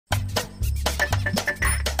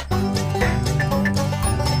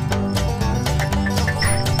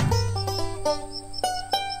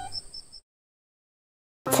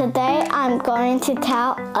going to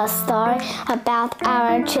tell a story about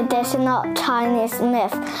our traditional Chinese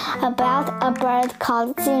myth about a bird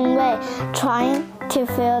called 精卫 trying to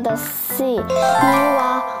fill the sea.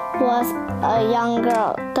 Niwa was a young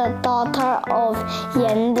girl, the daughter of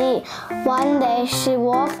Yan Li. One day she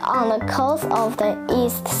walked on the coast of the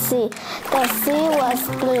East Sea. The sea was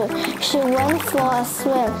blue. She went for a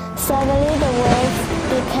swim. Suddenly the waves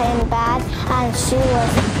became bad and she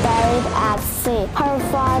was buried at sea. Her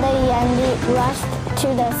father Yan Li rushed to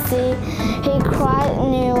the sea. He cried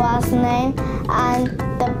Niwa's name and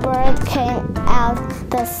the bird came out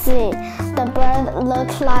the sea. The bird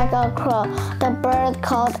looked like a crow. The bird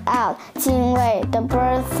called out, 精卫. The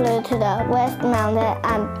bird flew to the west mountain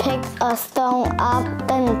and picked a stone up,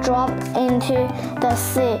 then dropped into the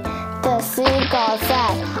sea. The seagull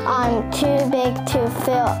said, I'm too big to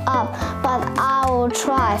fill up, but I will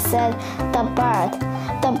try, said the bird.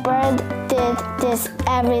 The bird did this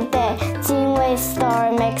every day. 精卫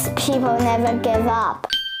story makes people never give up.